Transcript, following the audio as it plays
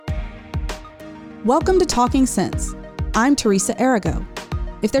Welcome to Talking Sense. I'm Teresa Arago.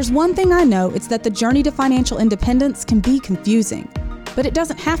 If there's one thing I know, it's that the journey to financial independence can be confusing, but it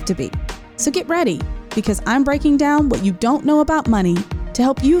doesn't have to be. So get ready, because I'm breaking down what you don't know about money to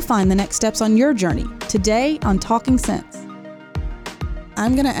help you find the next steps on your journey, today on Talking Sense.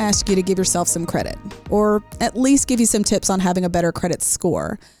 I'm going to ask you to give yourself some credit, or at least give you some tips on having a better credit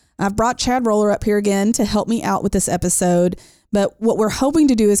score. I've brought Chad Roller up here again to help me out with this episode, but what we're hoping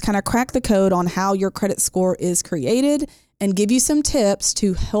to do is kind of crack the code on how your credit score is created and give you some tips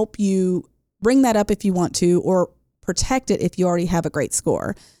to help you bring that up if you want to, or protect it if you already have a great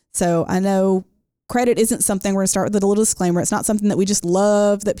score. So I know credit isn't something, we're going to start with a little disclaimer. It's not something that we just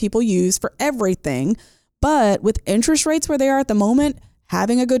love that people use for everything, but with interest rates where they are at the moment,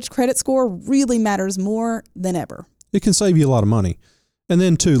 having a good credit score really matters more than ever. It can save you a lot of money. And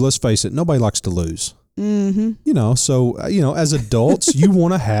then too, let's face it, nobody likes to lose. Mm-hmm. So, as adults, you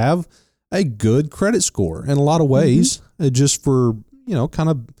want to have a good credit score in a lot of ways, just for,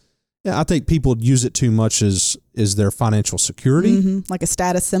 I think people use it too much as their financial security. Like a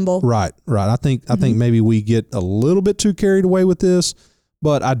status symbol. Right. I think maybe we get a little bit too carried away with this,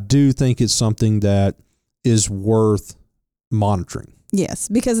 but I do think it's something that is worth monitoring. Yes,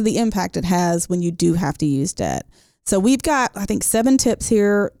 because of the impact it has when you do have to use debt. So we've got, I think, 7 tips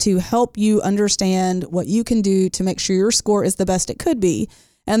here to help you understand what you can do to make sure your score is the best it could be.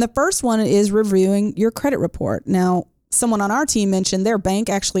 And the first one is reviewing your credit report. Now, someone on our team mentioned their bank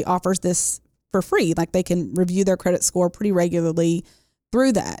actually offers this for free. Like, they can review their credit score pretty regularly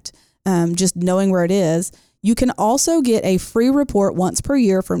through that, just knowing where it is. You can also get a free report once per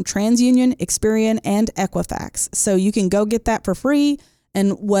year from TransUnion, Experian, and Equifax. So you can go get that for free.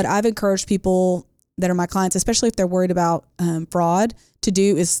 And what I've encouraged people that are my clients, especially if they're worried about fraud, to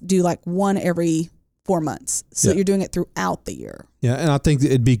do is do like one every 4 months. So you're doing it throughout the year. Yeah, and I think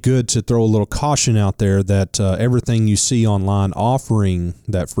it'd be good to throw a little caution out there that everything you see online offering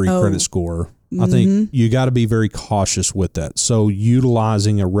that free credit score, I think you got to be very cautious with that. So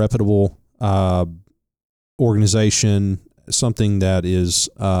utilizing a reputable organization, something that is,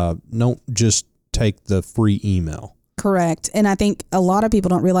 don't just take the free email. Correct. And I think a lot of people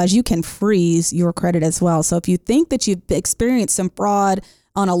don't realize you can freeze your credit as well. So if you think that you've experienced some fraud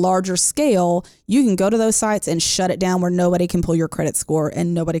on a larger scale, you can go to those sites and shut it down where nobody can pull your credit score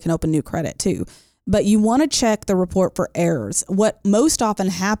and nobody can open new credit too. But you want to check the report for errors. What most often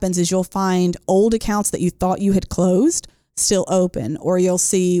happens is you'll find old accounts that you thought you had closed still open, or you'll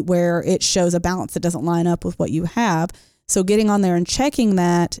see where it shows a balance that doesn't line up with what you have. So getting on there and checking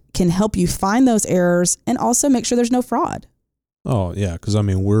that can help you find those errors and also make sure there's no fraud. Oh, yeah, because,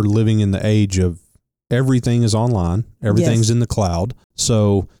 we're living in the age of everything is online. Everything's in the cloud.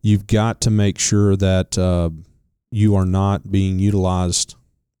 So you've got to make sure that you are not being utilized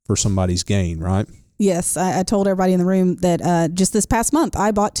for somebody's gain, right? Yes, I told everybody in the room that just this past month,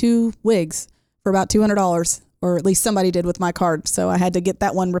 I bought 2 wigs for about $200, or at least somebody did with my card. So I had to get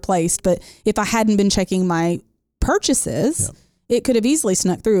that one replaced. But if I hadn't been checking my purchases, it could have easily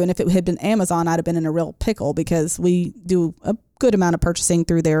snuck through. And if it had been Amazon, I'd have been in a real pickle, because we do a good amount of purchasing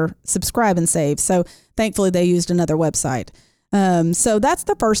through their Subscribe and Save. So thankfully they used another website. So that's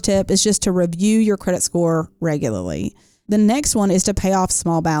the first tip, is just to review your credit score regularly. The next one is to pay off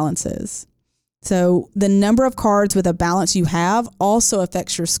small balances. So the number of cards with a balance you have also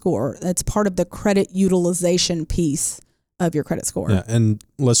affects your score. That's part of the credit utilization piece of your credit score. Yeah, and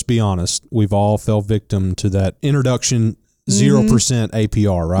let's be honest, we've all fell victim to that introduction 0%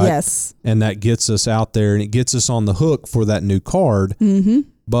 APR, right? Yes. And that gets us out there and it gets us on the hook for that new card.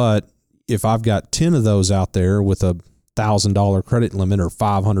 But if I've got 10 of those out there with a $1,000 credit limit or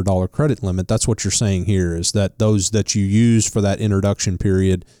 $500 credit limit, that's what you're saying here, is that those that you use for that introduction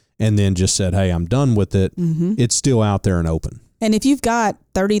period and then just said, hey, I'm done with it, it's still out there and open. And if you've got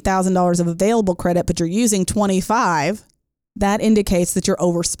 $30,000 of available credit, but you're using 25, that indicates that you're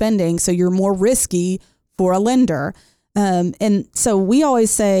overspending. So you're more risky for a lender. And so we always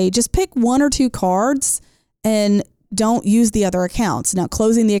say, just pick 1 or 2 cards and don't use the other accounts. Now,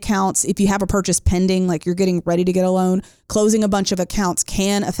 closing the accounts, if you have a purchase pending, like you're getting ready to get a loan, closing a bunch of accounts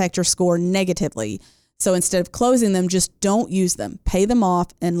can affect your score negatively. So instead of closing them, just don't use them. Pay them off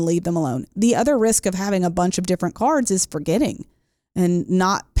and leave them alone. The other risk of having a bunch of different cards is forgetting and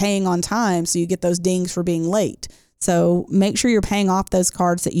not paying on time. So you get those dings for being late. So make sure you're paying off those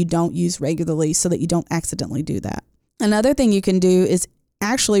cards that you don't use regularly so that you don't accidentally do that. Another thing you can do is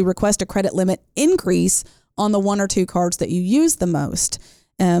actually request a credit limit increase on the 1 or 2 cards that you use the most.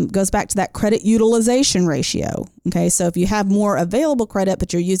 Goes back to that credit utilization ratio. Okay, so if you have more available credit,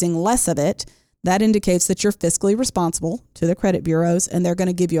 but you're using less of it, that indicates that you're fiscally responsible to the credit bureaus, and they're going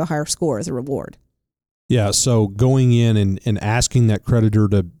to give you a higher score as a reward. Yeah, so going in and asking that creditor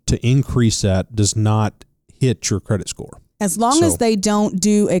to increase that does not hit your credit score. As long as they don't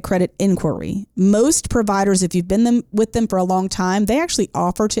do a credit inquiry. Most providers, if you've been with them for a long time, they actually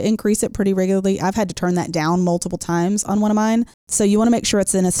offer to increase it pretty regularly. I've had to turn that down multiple times on one of mine. So you want to make sure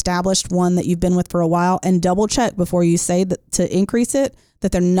it's an established one that you've been with for a while, and double check before you say that to increase it,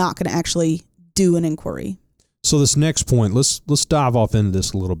 that they're not going to actually do an inquiry. So this next point, let's dive off into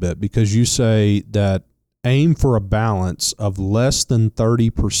this a little bit, because you say that aim for a balance of less than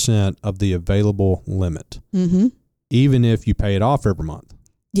 30% of the available limit. Mm-hmm. Even if you pay it off every month.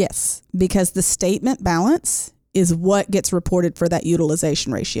 Yes, because the statement balance is what gets reported for that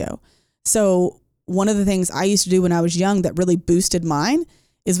utilization ratio. So one of the things I used to do when I was young that really boosted mine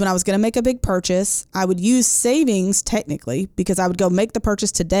is when I was going to make a big purchase, I would use savings technically, because I would go make the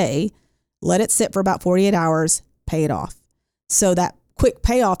purchase today, let it sit for about 48 hours, pay it off. So that quick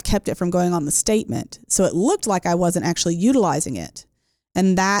payoff kept it from going on the statement. So it looked like I wasn't actually utilizing it.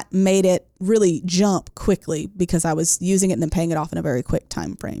 And that made it really jump quickly because I was using it and then paying it off in a very quick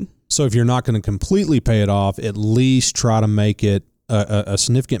time frame. So if you're not going to completely pay it off, at least try to make it a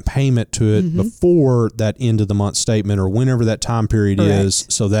significant payment to it before that end of the month statement or whenever that time period is,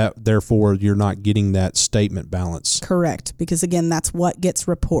 so that therefore you're not getting that statement balance. Correct. Because again, that's what gets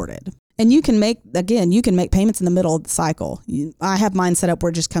reported. And you can make payments in the middle of the cycle. I have mine set up where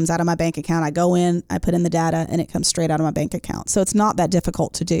it just comes out of my bank account. I go in, I put in the data, and it comes straight out of my bank account. So it's not that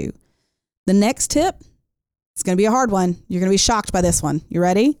difficult to do. The next tip, it's going to be a hard one. You're going to be shocked by this one. You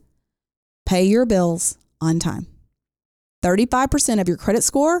ready? Pay your bills on time. 35% of your credit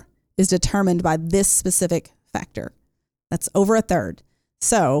score is determined by this specific factor. That's over a third.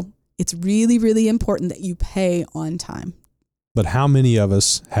 So it's really, really important that you pay on time. But how many of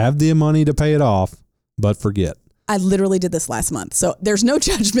us have the money to pay it off, but forget? I literally did this last month. So there's no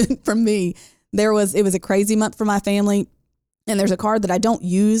judgment from me. It was a crazy month for my family. And there's a card that I don't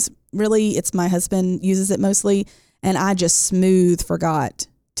use really. It's my husband uses it mostly. And I just forgot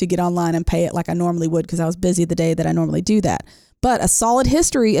to get online and pay it like I normally would because I was busy the day that I normally do that. But a solid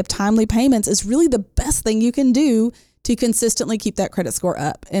history of timely payments is really the best thing you can do to consistently keep that credit score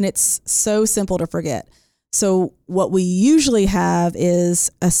up. And it's so simple to forget. So what we usually have is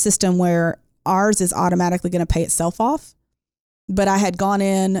a system where ours is automatically going to pay itself off. But I had gone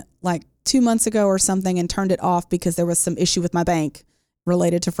in like 2 months ago or something and turned it off because there was some issue with my bank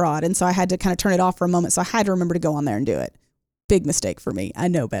related to fraud. And so I had to kind of turn it off for a moment. So I had to remember to go on there and do it. Big mistake for me. I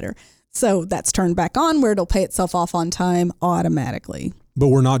know better. So that's turned back on where it'll pay itself off on time automatically. But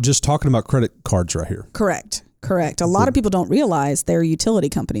we're not just talking about credit cards right here. Correct. A lot of people don't realize their utility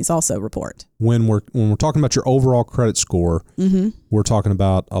companies also report. When we're talking about your overall credit score, we're talking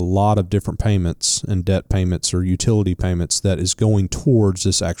about a lot of different payments and debt payments or utility payments that is going towards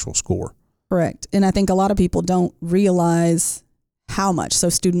this actual score. Correct. And I think a lot of people don't realize how much. So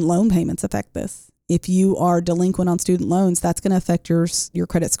student loan payments affect this. If you are delinquent on student loans, that's going to affect your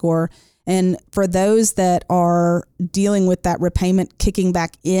credit score. And for those that are dealing with that repayment kicking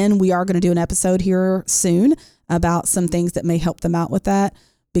back in, we are going to do an episode here soon about some things that may help them out with that,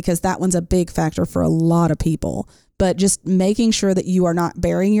 because that one's a big factor for a lot of people. But just making sure that you are not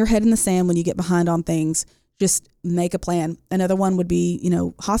burying your head in the sand when you get behind on things, just make a plan. Another one would be,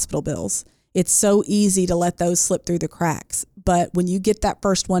 hospital bills. It's so easy to let those slip through the cracks. But when you get that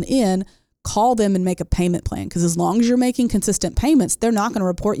first one in, call them and make a payment plan, because as long as you're making consistent payments, they're not going to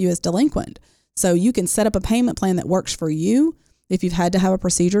report you as delinquent. So you can set up a payment plan that works for you if you've had to have a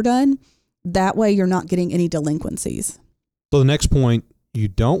procedure done. That way you're not getting any delinquencies. So the next point, you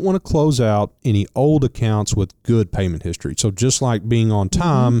don't want to close out any old accounts with good payment history. So just like being on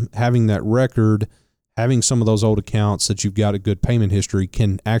time, having that record, having some of those old accounts that you've got a good payment history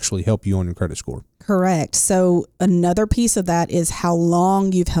can actually help you on your credit score. Correct. So another piece of that is how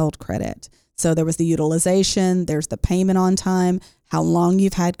long you've held credit. So there was the utilization, there's the payment on time. How long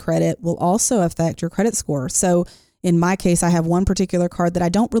you've had credit will also affect your credit score. So in my case, I have one particular card that I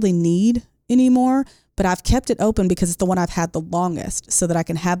don't really need anymore, but I've kept it open because it's the one I've had the longest, so that I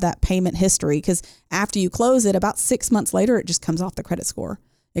can have that payment history. Because after you close it, about 6 months later, it just comes off the credit score.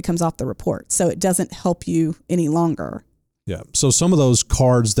 It comes off the report. So it doesn't help you any longer. Yeah. So some of those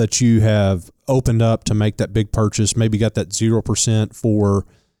cards that you have opened up to make that big purchase, maybe got that 0% for,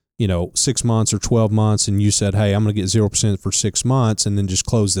 6 months or 12 months, and you said, hey, I'm going to get 0% for 6 months and then just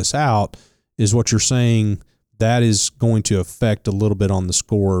close this out, is what you're saying that is going to affect a little bit on the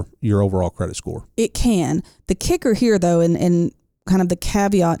score, your overall credit score. It can. The kicker here, though, and kind of the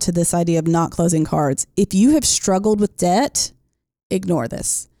caveat to this idea of not closing cards, if you have struggled with debt, ignore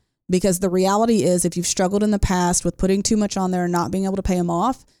this. Because the reality is, if you've struggled in the past with putting too much on there and not being able to pay them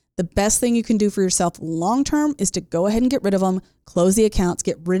off, The best thing you can do for yourself long term is to go ahead and get rid of them, close the accounts,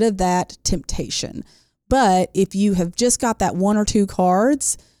 get rid of that temptation. But if you have just got that 1 or 2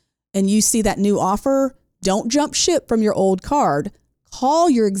 cards and you see that new offer, don't jump ship from your old card. Call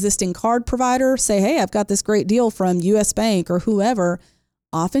your existing card provider, say, hey, I've got this great deal from US Bank or whoever.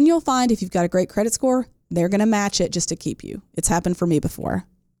 Often you'll find if you've got a great credit score, they're going to match it just to keep you. It's happened for me before.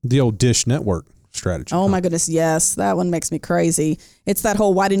 The old Dish Network strategy. Oh my goodness, yes. That one makes me crazy. It's that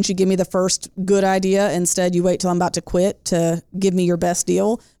whole, why didn't you give me the first good idea? Instead, you wait till I'm about to quit to give me your best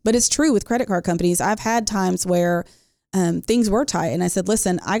deal. But it's true with credit card companies. I've had times where things were tight. And I said,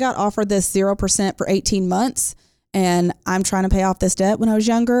 listen, I got offered this 0% for 18 months and I'm trying to pay off this debt when I was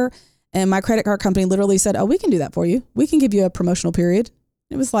younger. And my credit card company literally said, oh, we can do that for you. We can give you a promotional period.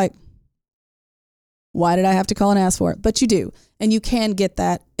 It was like, why did I have to call and ask for it? But you do, and you can get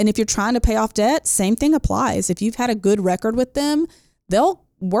that. And if you're trying to pay off debt, same thing applies. If you've had a good record with them, they'll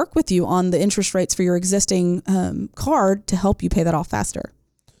work with you on the interest rates for your existing card to help you pay that off faster.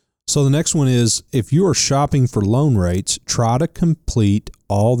 So the next one is, if you are shopping for loan rates, try to complete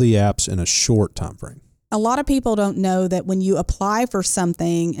all the apps in a short time frame. A lot of people don't know that when you apply for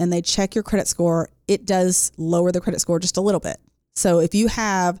something and they check your credit score, it does lower the credit score just a little bit. So if you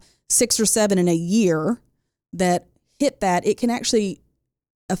have 6 or 7 in a year that hit that, it can actually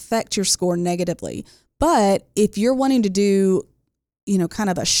affect your score negatively. But if you're wanting to do, kind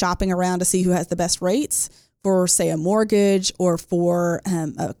of a shopping around to see who has the best rates for, say, a mortgage or for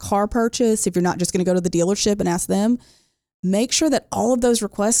a car purchase, if you're not just going to go to the dealership and ask them, make sure that all of those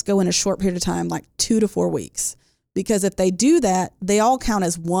requests go in a short period of time, like 2 to 4 weeks. Because if they do that, they all count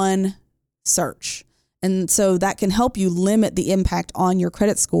as one search. And so that can help you limit the impact on your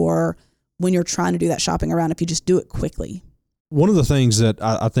credit score when you're trying to do that shopping around if you just do it quickly. One of the things that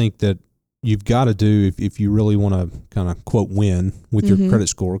I think that you've got to do if you really want to kind of quote win with your credit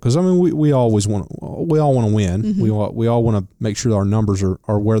score, because I mean we all want to win. Mm-hmm. We all want to make sure our numbers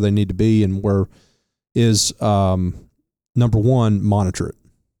are where they need to be, and where is number one, monitor it.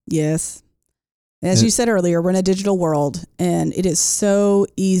 Yes. As you said earlier, we're in a digital world, and it is so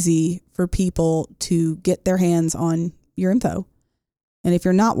easy for people to get their hands on your info. And if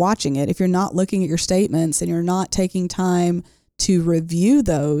you're not watching it, if you're not looking at your statements and you're not taking time to review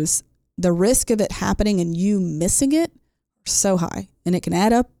those, the risk of it happening and you missing it is so high, and it can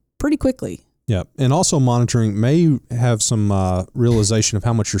add up pretty quickly. Yeah. And also monitoring may have some realization of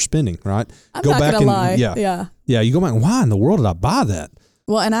how much you're spending, right? I'm not going to lie. Yeah. You go back, why in the world did I buy that?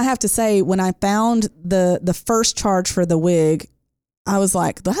 Well, and I have to say, when I found the first charge for the wig, I was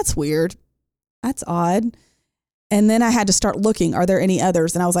like, that's weird. That's odd. And then I had to start looking, are there any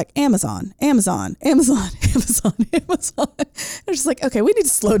others? And I was like, Amazon. I was just like, okay, we need to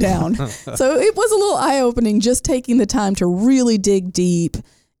slow down. So it was a little eye-opening just taking the time to really dig deep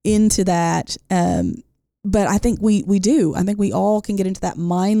into that. But I think we do. I think we all can get into that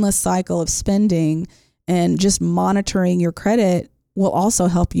mindless cycle of spending, and just monitoring your credit will also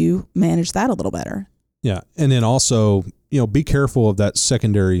help you manage that a little better. Yeah. And then also, be careful of that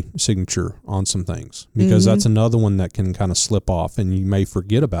secondary signature on some things, because that's another one that can kind of slip off and you may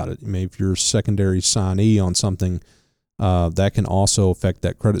forget about it. If you're a secondary signee on something, that can also affect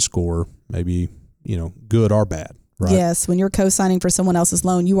that credit score, maybe, good or bad. Right? Yes. When you're co-signing for someone else's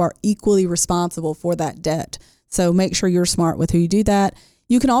loan, you are equally responsible for that debt. So make sure you're smart with who you do that.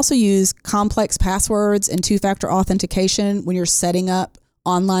 You can also use complex passwords and 2-factor authentication when you're setting up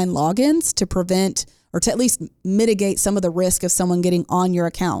online logins to prevent or to at least mitigate some of the risk of someone getting on your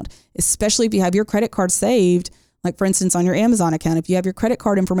account, especially if you have your credit card saved. Like, for instance, on your Amazon account, if you have your credit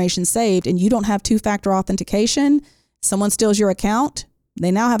card information saved and you don't have 2-factor authentication, someone steals your account,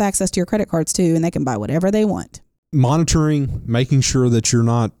 they now have access to your credit cards too, and they can buy whatever they want. Monitoring, making sure that you're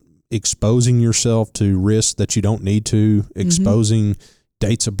not exposing yourself to risks that you don't need to, exposing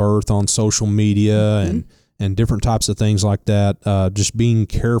dates of birth on social media and different types of things like that. Just being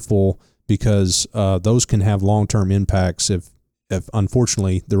careful, because those can have long-term impacts if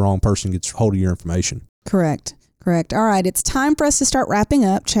unfortunately the wrong person gets hold of your information. Correct. All right. It's time for us to start wrapping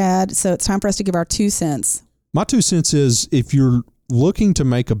up, Chad. So it's time for us to give our 2 cents. My 2 cents is, if you're looking to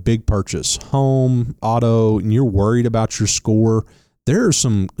make a big purchase, home, auto, and you're worried about your score, there's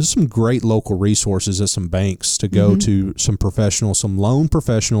some great local resources at some banks to go to, some professionals, some loan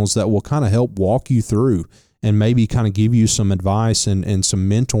professionals that will kind of help walk you through and maybe kind of give you some advice and some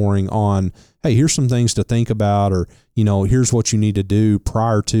mentoring on, hey, here's some things to think about, or, here's what you need to do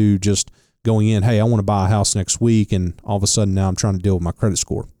prior to just going in. Hey, I want to buy a house next week, and all of a sudden now I'm trying to deal with my credit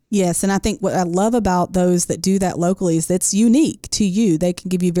score. Yes, and I think what I love about those that do that locally is that's unique to you. They can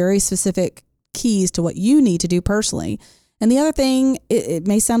give you very specific keys to what you need to do personally. And the other thing, it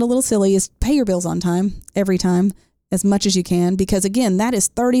may sound a little silly, is pay your bills on time, every time, as much as you can, because again, that is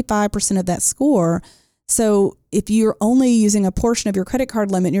 35% of that score. So if you're only using a portion of your credit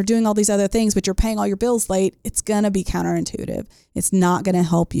card limit and you're doing all these other things, but you're paying all your bills late, it's going to be counterintuitive. It's not going to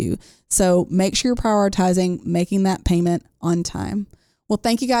help you. So make sure you're prioritizing making that payment on time. Well,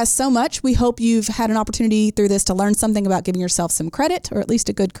 thank you guys so much. We hope you've had an opportunity through this to learn something about giving yourself some credit, or at least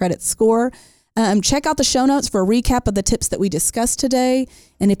a good credit score. Check out the show notes for a recap of the tips that we discussed today.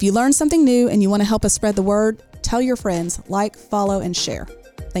 And if you learned something new and you want to help us spread the word, tell your friends, like, follow, and share.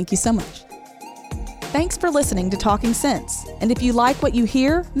 Thank you so much. Thanks for listening to Talking Sense. And if you like what you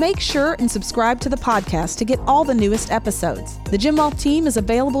hear, make sure and subscribe to the podcast to get all the newest episodes. The Jim Wealth team is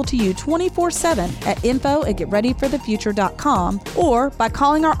available to you 24/7 at info@getreadyforthefuture.com or by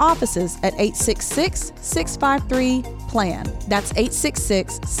calling our offices at 866-653-PLAN. That's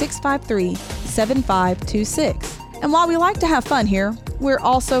 866-653-7526. And while we like to have fun here, we're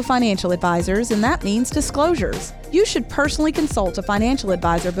also financial advisors, and that means disclosures. You should personally consult a financial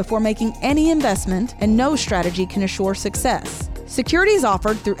advisor before making any investment, and no strategy can assure success. Securities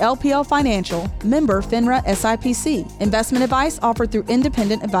offered through LPL Financial, member FINRA SIPC. Investment advice offered through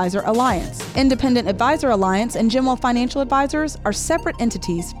Independent Advisor Alliance. Independent Advisor Alliance and Jim Wealth Financial Advisors are separate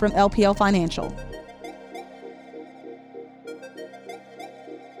entities from LPL Financial.